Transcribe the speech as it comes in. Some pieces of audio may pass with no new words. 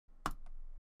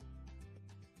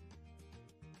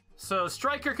So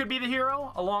Striker could be the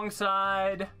hero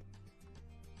alongside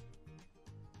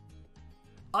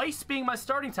Ice being my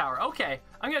starting tower. Okay,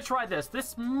 I'm gonna try this.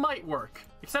 This might work.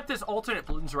 Except there's alternate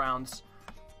Bloons rounds.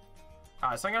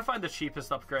 Alright, so I'm gonna find the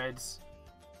cheapest upgrades.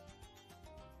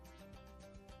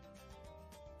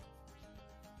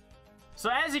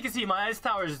 So as you can see, my Ice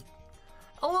Tower is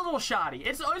a little shoddy.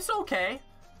 It's okay.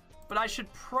 But I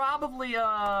should probably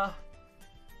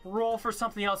roll for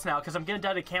something else now, because I'm gonna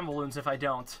die to Camo Bloons if I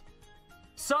don't.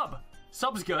 Sub.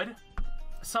 Sub's good.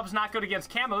 Sub's not good against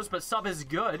camos, but sub is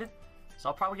good. So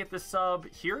I'll probably get this sub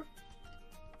here.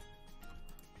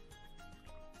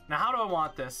 Now, how do I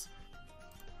want this?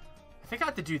 I think I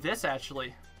have to do this,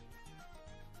 actually.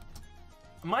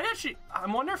 I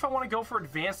wonder if I want to go for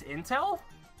advanced intel?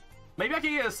 Maybe I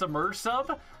can get a submerged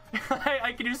sub?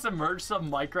 I can do submerged sub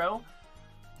micro.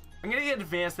 I'm going to get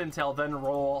advanced intel, then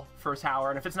roll for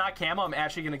tower. And if it's not camo, I'm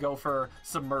actually going to go for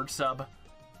submerged sub.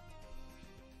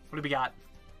 What do we got?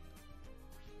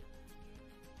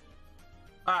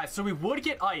 Alright, so we would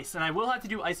get ice, and I will have to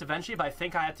do ice eventually, but I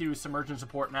think I have to do submersion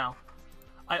support now.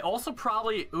 I also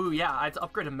probably... Ooh, yeah, I have to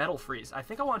upgrade a metal freeze. I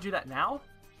think I want to do that now.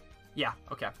 Yeah,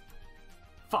 okay.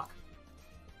 Fuck.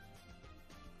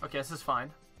 Okay, this is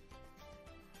fine.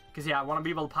 Because, yeah, I want to be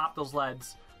able to pop those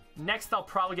leads. Next, I'll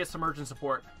probably get submersion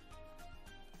support.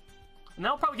 And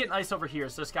then I'll probably get an ice over here,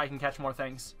 so this guy can catch more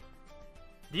things.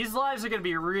 These lives are going to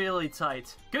be really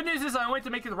tight. Good news is I only have to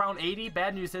make it to round 80.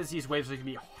 Bad news is these waves are going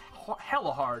to be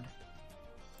hella hard.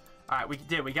 Alright, we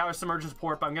did. We got our submersion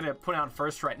support, but I'm going to put it on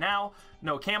first right now.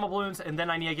 No Camo Bloons, and then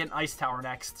I need to get an ice tower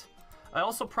next. I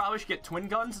also probably should get twin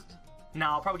guns. No,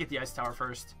 I'll probably get the ice tower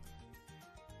first.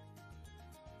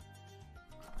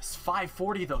 It's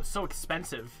 540 though, so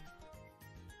expensive.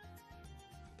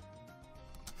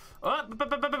 Oh,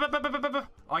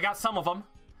 I got some of them.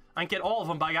 I didn't get all of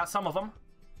them, but I got some of them.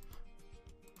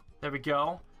 There we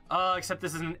go. Except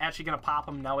this isn't actually going to pop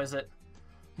them now, is it?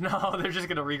 No, they're just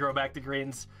going to regrow back to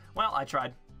greens. Well, I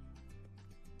tried.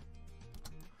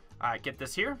 Alright, get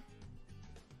this here.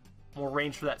 More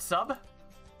range for that sub.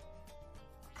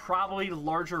 Probably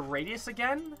larger radius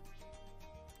again.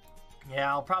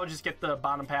 Yeah, I'll probably just get the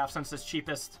bottom path since it's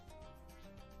cheapest.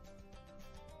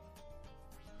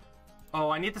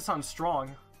 Oh, I need this on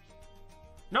strong.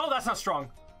 No, that's not strong.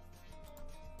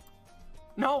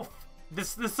 No,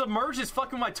 this submerge is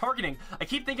fucking my targeting. I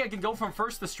keep thinking I can go from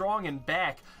first to strong and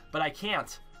back, but I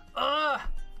can't. Ugh!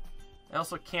 I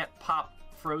also can't pop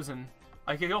frozen.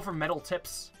 I can go for metal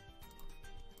tips.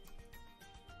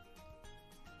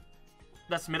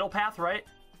 That's middle path, right?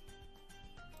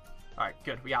 Alright,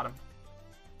 good. We got him.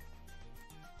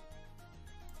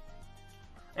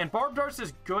 And Barbed Darts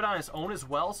is good on its own as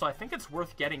well, so I think it's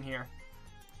worth getting here.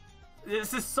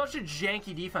 This is such a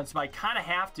janky defense, but I kind of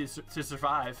have to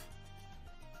survive.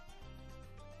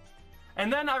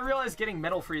 And then I realized getting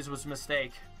Metal Freeze was a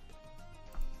mistake.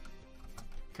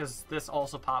 Because this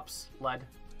also pops lead.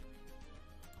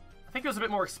 I think it was a bit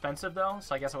more expensive, though,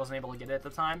 so I guess I wasn't able to get it at the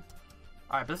time.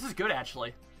 Alright, but this is good,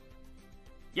 actually.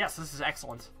 Yes, this is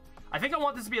excellent. I think I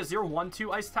want this to be a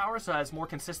 0-1-2 ice tower, so it has more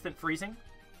consistent freezing.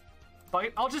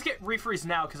 But I'll just get refreeze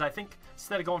now, because I think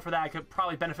instead of going for that, I could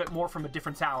probably benefit more from a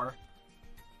different tower.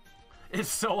 It's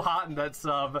so hot in that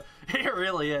sub. It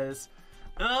really is.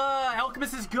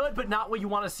 Alchemist is good, but not what you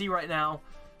want to see right now.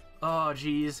 Oh,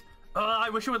 jeez. I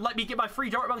wish it would let me get my free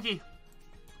Dart Monkey.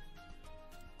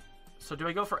 So do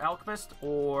I go for Alchemist,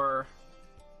 or...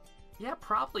 Yeah,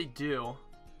 probably do.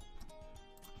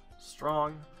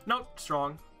 Strong. Nope,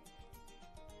 strong.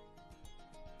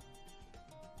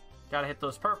 Gotta hit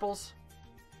those purples.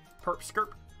 Perp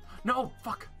skirp. No,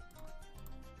 fuck.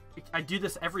 I do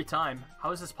this every time.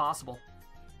 How is this possible?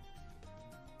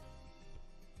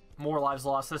 More lives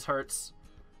lost. This hurts.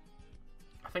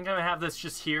 I think I'm gonna have this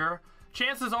just here.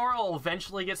 Chances are I'll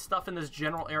eventually get stuff in this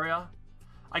general area.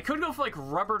 I could go for like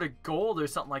rubber to gold or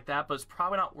something like that, but it's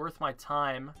probably not worth my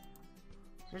time.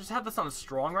 I just have this on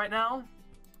strong right now.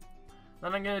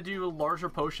 Then I'm gonna do larger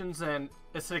potions and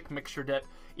acidic mixture dip.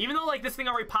 Even though like this thing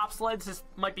already pops leads, this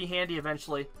might be handy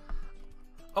eventually.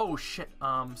 Oh shit,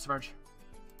 submerge.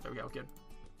 There we go, good.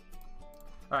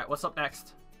 Alright, what's up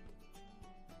next?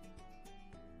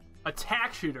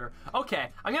 Attack shooter. Okay,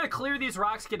 I'm gonna clear these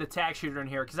rocks, get attack shooter in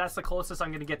here, because that's the closest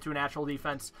I'm gonna get to a natural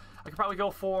defense. I could probably go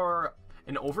for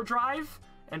an overdrive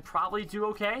and probably do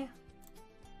okay.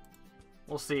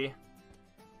 We'll see.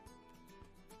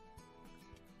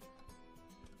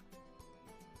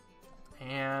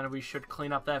 And we should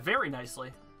clean up that very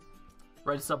nicely.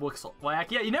 Red sub looks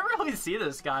whack. Yeah, you never really see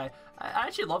this guy. I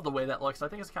actually love the way that looks. I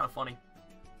think it's kind of funny.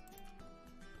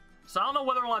 So I don't know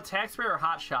whether I want attack spray or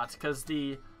hot shots, because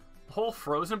the whole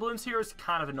frozen balloons here is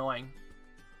kind of annoying.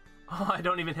 Oh, I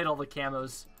don't even hit all the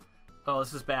camos. Oh,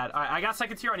 this is bad. Alright, I got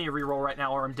second tier. I need to reroll right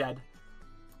now or I'm dead.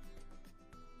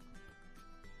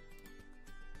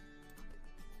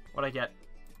 What'd I get?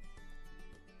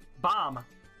 Bomb.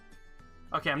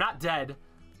 Okay, I'm not dead.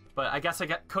 But I guess I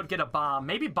could get a bomb.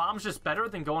 Maybe bomb's just better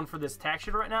than going for this tack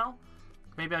shooter right now.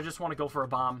 Maybe I just want to go for a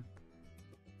bomb.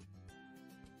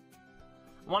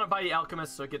 I want to buy the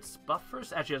Alchemist so it gets buff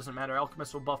first. Actually, it doesn't matter.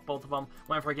 Alchemist will buff both of them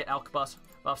whenever I get Alch buff.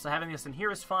 So having this in here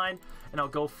is fine. And I'll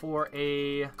go for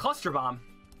a Cluster Bomb.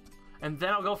 And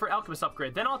then I'll go for Alchemist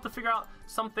upgrade. Then I'll have to figure out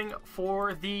something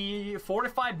for the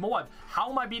Fortified Moab.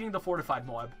 How am I beating the Fortified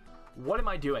Moab? What am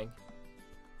I doing?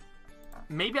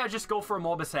 Maybe I just go for a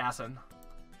Moab Assassin.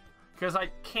 Because I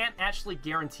can't actually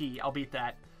guarantee I'll beat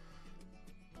that.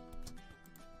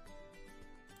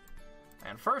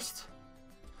 And first...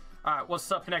 Alright,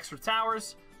 what's up, connects for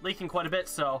towers? Leaking quite a bit,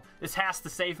 so this has to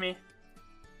save me.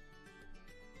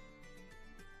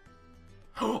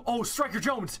 Oh, Striker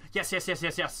Jones! Yes, yes, yes,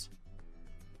 yes, yes.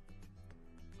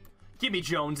 Give me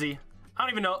Jonesy. I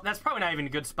don't even know. That's probably not even a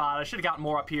good spot. I should have gotten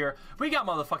more up here. We got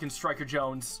motherfucking Striker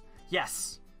Jones.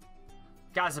 Yes.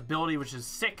 Got his ability, which is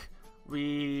sick.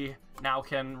 We now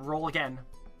can roll again.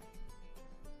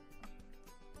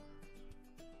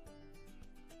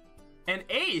 An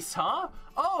ace, huh?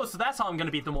 Oh, so that's how I'm going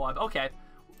to beat the Moab. Okay.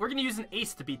 We're going to use an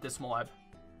ace to beat this Moab.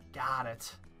 Got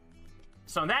it.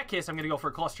 So in that case, I'm going to go for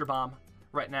a Cluster Bomb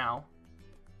right now.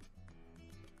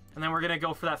 And then we're going to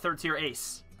go for that third tier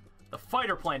ace. The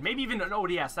fighter plane. Maybe even an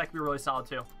ODS. That could be really solid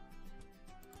too.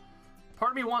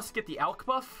 Part of me wants to get the Alch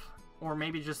buff. Or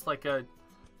maybe just like a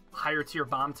higher tier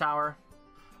bomb tower.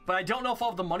 But I don't know if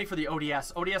I'll have the money for the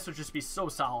ODS. ODS would just be so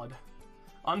solid.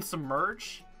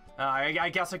 Unsubmerge. I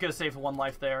guess I could have saved one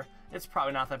life there. It's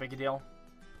probably not that big a deal.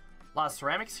 A lot of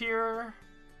ceramics here.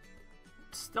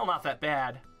 Still not that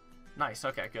bad. Nice,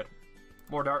 okay, good.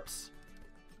 More darts.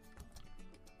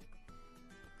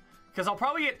 Because I'll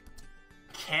probably get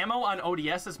Camo on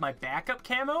ODS as my backup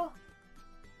camo.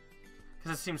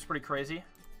 Because it seems pretty crazy.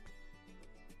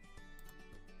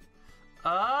 Do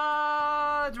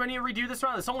I need to redo this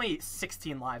round? It's only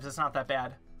 16 lives. It's not that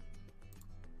bad.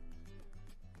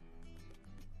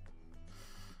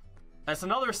 That's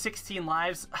another 16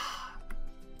 lives.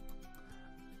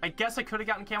 I guess I could have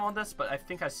gotten Camo on this, but I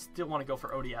think I still want to go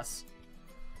for ODS.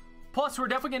 Plus, we're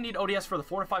definitely going to need ODS for the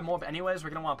Fortified Moab anyways.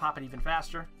 We're going to want to pop it even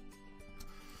faster.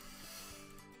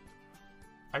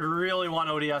 I really want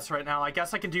ODS right now. I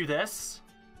guess I can do this.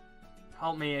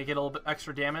 Help me get a little bit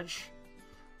extra damage.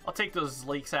 I'll take those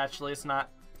leaks, actually. It's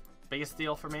not the biggest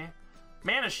deal for me.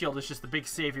 Mana Shield is just the big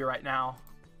savior right now.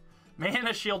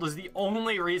 Mana Shield is the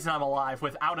only reason I'm alive,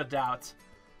 without a doubt.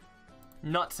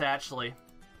 Nuts, actually.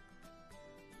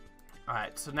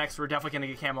 Alright, so next we're definitely going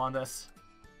to get Camo on this.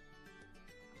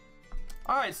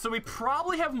 Alright, so we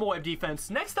probably have Moab defense.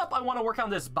 Next up, I want to work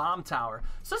on this bomb tower.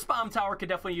 So this bomb tower could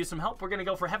definitely use some help. We're going to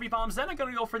go for heavy bombs, then I'm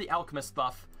going to go for the Alchemist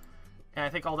buff. And I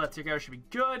think all that together should be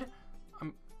good.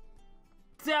 I'm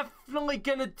definitely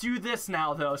going to do this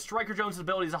now, though. Striker Jones'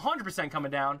 ability is 100%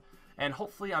 coming down. And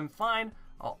hopefully I'm fine.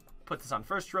 I'll put this on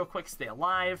first real quick. Stay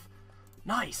alive.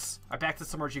 Nice. All right, back to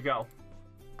submerge you go. All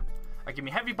right, give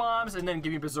me heavy bombs and then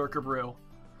give me Berserker Brew.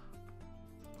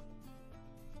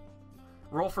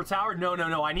 Roll for tower? No, no,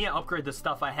 no. I need to upgrade the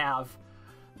stuff I have.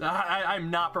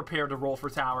 I'm not prepared to roll for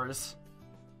towers.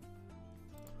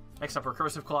 Next up,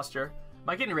 Recursive Cluster. Am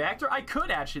I getting Reactor? I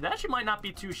could, actually. That actually might not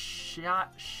be too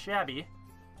shabby.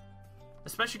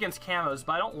 Especially against camos,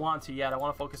 but I don't want to yet. I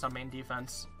want to focus on main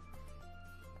defense.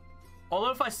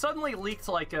 Although if I suddenly leak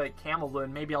to like a Camo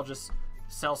Bloon, maybe I'll just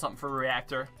sell something for a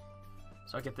Reactor.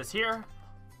 So I get this here.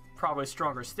 Probably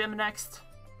Stronger Stim next.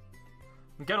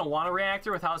 I'm gonna want a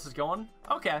Reactor with how this is going.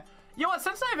 Okay. You know what?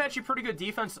 Since I have actually pretty good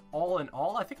defense all in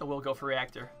all, I think I will go for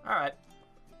Reactor. Alright.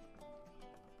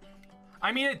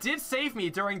 I mean, it did save me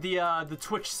during the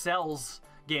Twitch Cells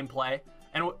gameplay.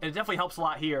 And it definitely helps a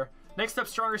lot here. Next up,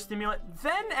 Stronger Stimulant.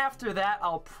 Then after that,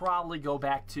 I'll probably go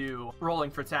back to rolling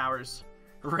for towers.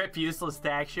 Rip useless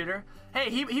tag shooter.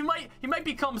 Hey, he might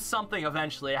become something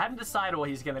eventually. I haven't decided what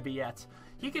he's gonna be yet.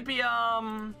 He could be I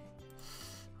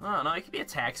don't know, he could be a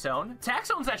Tax Zone. Tax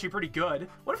Zone's actually pretty good.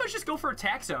 What if I just go for a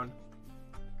Tax Zone?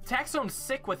 Tax Zone's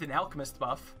sick with an Alchemist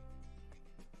buff.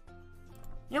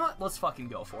 You know what? Let's fucking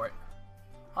go for it.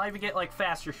 I'll even get like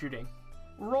faster shooting.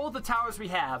 Roll the towers we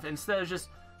have instead of just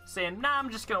saying, nah,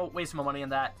 I'm just gonna waste my money on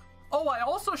that. Oh, I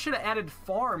also should have added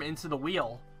farm into the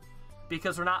wheel.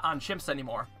 Because we're not on chimps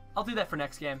anymore. I'll do that for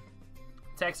next game.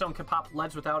 Tax Zone can pop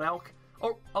leads without elk.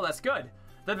 Oh, that's good.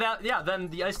 Then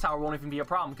the ice tower won't even be a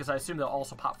problem because I assume they'll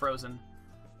also pop frozen.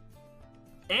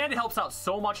 And it helps out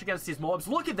so much against these mobs.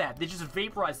 Look at that. They just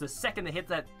vaporize the second they hit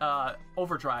that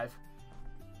overdrive.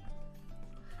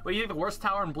 What do you think the worst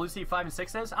tower in Bloons TD 5 and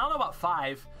 6 is? I don't know about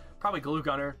 5. Probably Glue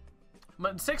Gunner.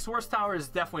 But 6 worst tower is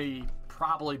definitely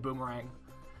probably Boomerang.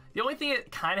 The only thing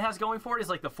it kind of has going for it is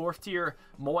like the 4th tier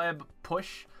Moab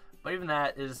push. But even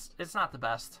that is, it's not the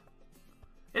best.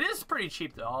 It is pretty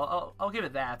cheap though. I'll give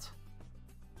it that.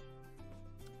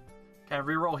 Can I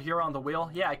reroll hero on the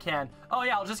wheel? Yeah, I can. Oh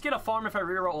yeah, I'll just get a farm if I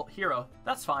reroll hero.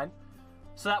 That's fine.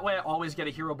 So that way I always get a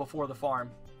hero before the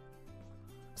farm.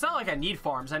 It's not like I need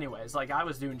farms anyways. Like I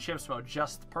was doing chimps mode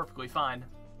just perfectly fine.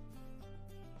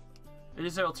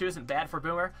 2 isn't bad for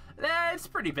Boomer. It's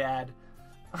pretty bad.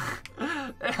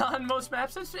 On most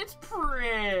maps, it's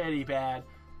pretty bad.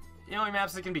 The only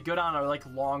maps that can be good on are like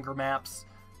longer maps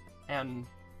and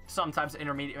sometimes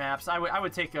intermediate maps. I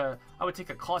would take a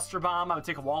cluster bomb. I would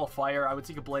take a wall of fire. I would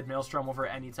take a blade maelstrom over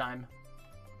any time.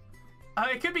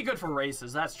 It could be good for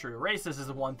races. That's true. Races is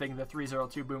the one thing the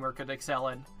 302 Boomer could excel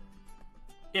in.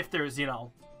 If there's, you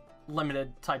know,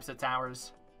 limited types of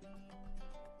towers.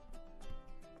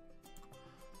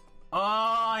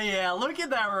 Oh yeah, look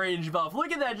at that range buff.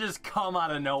 Look at that just come out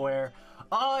of nowhere.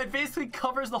 Oh, it basically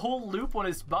covers the whole loop when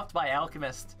it's buffed by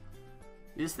Alchemist.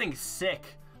 This thing's sick.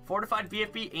 Fortified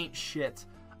VFB ain't shit.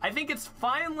 I think it's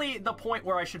finally the point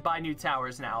where I should buy new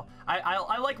towers now.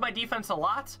 I like my defense a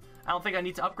lot. I don't think I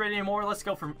need to upgrade anymore. Let's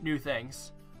go for new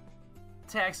things.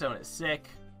 Attack zone is sick.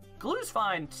 Glue's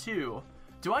fine too.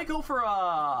 Do I go for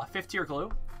a 5th tier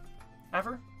glue?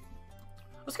 Ever?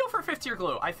 Let's go for a 5th tier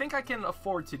glue. I think I can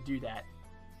afford to do that.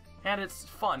 And it's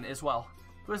fun as well.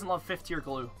 Who doesn't love 5th tier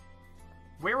glue?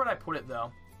 Where would I put it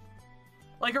though?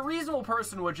 Like a reasonable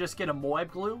person would just get a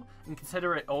Moab glue and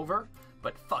consider it over,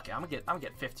 but fuck it, I'm gonna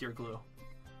get 5th tier glue.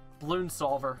 Bloon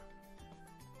solver.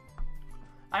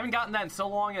 I haven't gotten that in so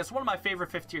long, and it's one of my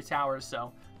favorite 5th tier towers,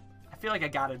 so I feel like I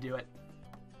gotta do it.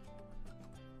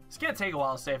 It's gonna take a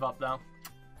while to save up though.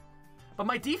 But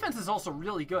my defense is also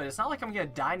really good. It's not like I'm gonna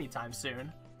die anytime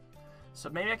soon.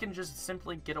 So maybe I can just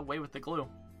simply get away with the glue.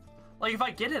 Like if I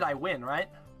get it, I win, right?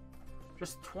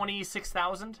 Just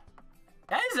 26,000.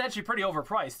 That is actually pretty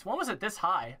overpriced. When was it this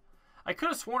high? I could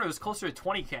have sworn it was closer to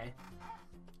 20k.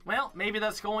 Well, maybe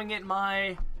that's going in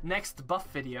my next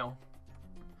buff video.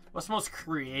 What's the most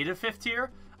creative 5th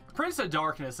tier? Prince of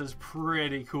Darkness is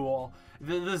pretty cool.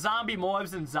 The zombie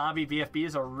Moabs and zombie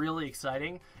VFBs are really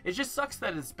exciting. It just sucks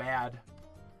that it's bad.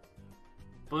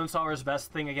 Bloons Tower's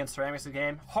best thing against ceramics in the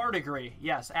game? Hard agree.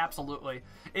 Yes, absolutely.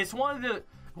 It's one of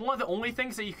the only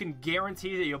things that you can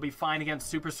guarantee that you'll be fine against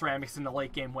super ceramics in the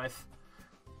late game with.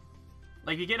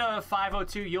 Like, you get a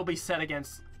 502, you'll be set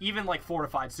against even, like,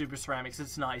 fortified super ceramics.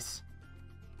 It's nice.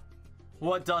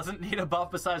 What doesn't need a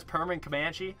buff besides Permanent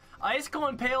Comanche? Icicle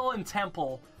Impale and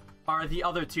Temple are the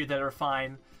other 2 that are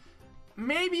fine.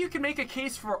 Maybe you can make a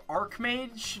case for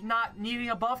Archmage not needing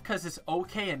a buff because it's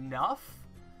okay enough.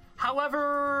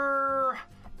 However,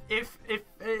 if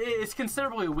it's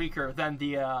considerably weaker than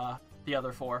the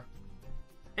other 4.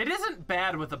 It isn't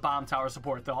bad with the bomb tower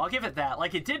support, though. I'll give it that.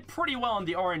 Like, it did pretty well in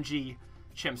the RNG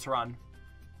chimps run.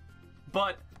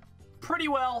 But pretty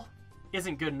well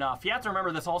isn't good enough. You have to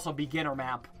remember this also beginner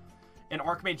map. And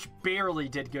Archmage barely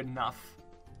did good enough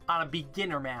on a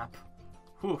beginner map.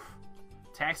 Whew.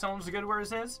 Tax zone's good where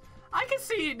it is. I can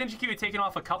see Ninja Kiwi taking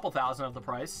off a couple thousand of the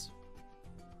price.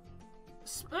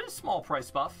 A small price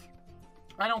buff.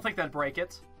 I don't think that'd break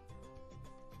it.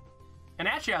 And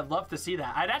actually, I'd love to see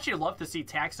that. I'd actually love to see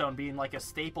Tax Zone being like a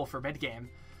staple for mid-game.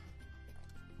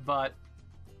 But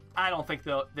I don't think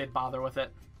they'd bother with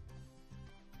it.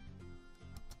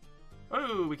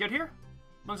 Oh, we good here?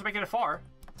 Bloons are making it far.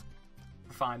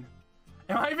 We're fine.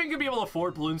 Am I even going to be able to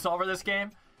afford Bloon Solver this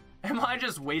game? Am I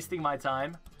just wasting my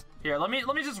time? Here, let me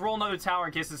just roll another tower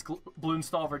in case this Bloon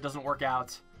Solver doesn't work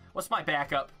out. What's my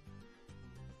backup?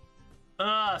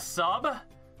 Sub?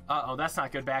 Uh-oh, that's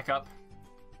not good backup.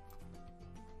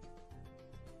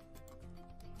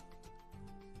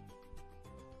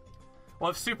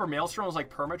 Well, if Super Maelstrom was like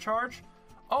permacharge?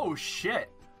 Oh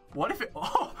shit. What if it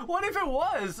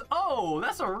was? Oh,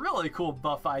 that's a really cool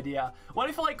buff idea. What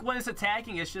if like when it's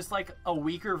attacking it's just like a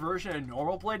weaker version of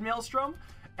normal Blade Maelstrom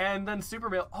and then Super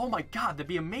Mael? Oh my god, that'd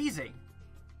be amazing.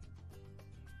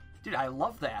 Dude, I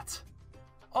love that.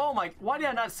 Oh my, why did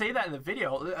I not say that in the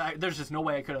video? There's just no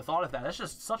way I could have thought of that. That's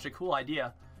just such a cool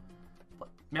idea.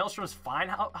 Maelstrom's fine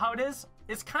how it is.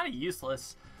 It's kind of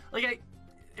useless. Like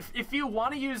if you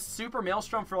want to use Super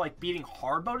Maelstrom for like beating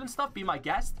hard mode and stuff, be my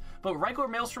guest. But regular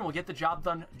Maelstrom will get the job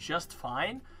done just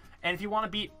fine. And if you want to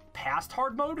beat past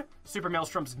hard mode, Super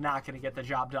Maelstrom's not going to get the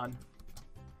job done.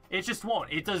 It just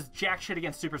won't. It does jack shit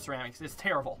against Super Ceramics. It's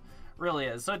terrible. Really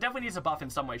is. So it definitely needs a buff in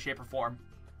some way, shape, or form.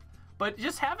 But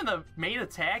just having the main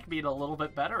attack being a little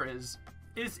bit better is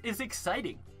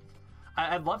exciting.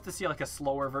 I'd love to see like a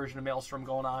slower version of Maelstrom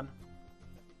going on.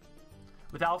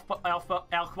 With Alpha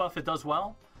buff, it does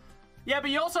well. Yeah,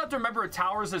 but you also have to remember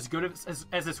Tower's as good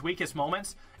as its weakest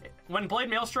moments. When Blade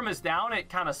Maelstrom is down, it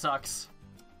kind of sucks.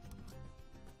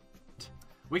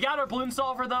 We got our Bloon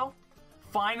Solver, though.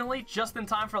 Finally, just in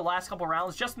time for the last couple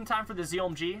rounds. Just in time for the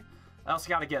ZOMG. I also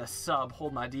got to get a sub.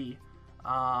 Hold my D.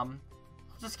 I'll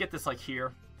just get this, like,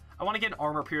 here. I want to get an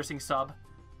armor-piercing sub.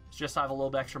 Just so I have a little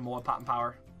bit extra Moab Pop and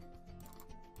Power.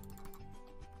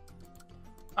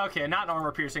 Okay, not an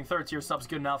armor-piercing. Third-tier sub's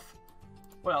good enough.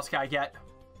 What else can I get?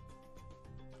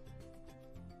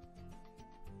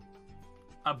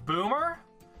 A Boomer?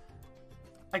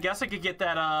 I guess I could get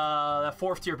that, that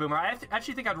 4th-tier Boomer. I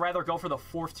actually think I'd rather go for the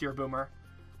 4th-tier Boomer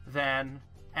than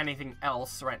anything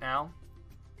else right now.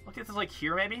 Look at this, like,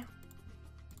 here, maybe?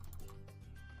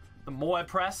 The Moab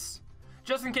Press.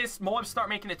 Just in case Moabs start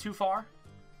making it too far.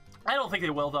 I don't think they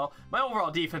will, though. My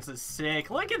overall defense is sick.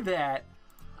 Look at that.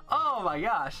 Oh, my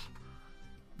gosh.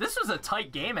 This was a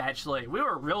tight game, actually. We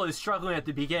were really struggling at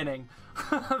the beginning.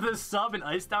 The sub and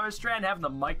Ice Tower strand, having the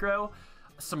micro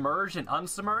submerged and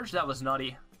unsubmerged, that was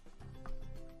nutty.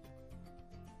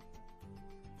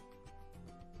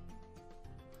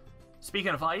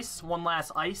 Speaking of ice, one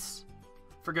last ice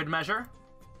for good measure.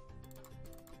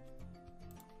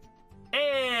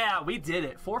 Yeah, we did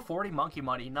it. 440 Monkey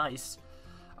Money, nice.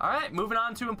 All right, moving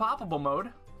on to Impoppable mode.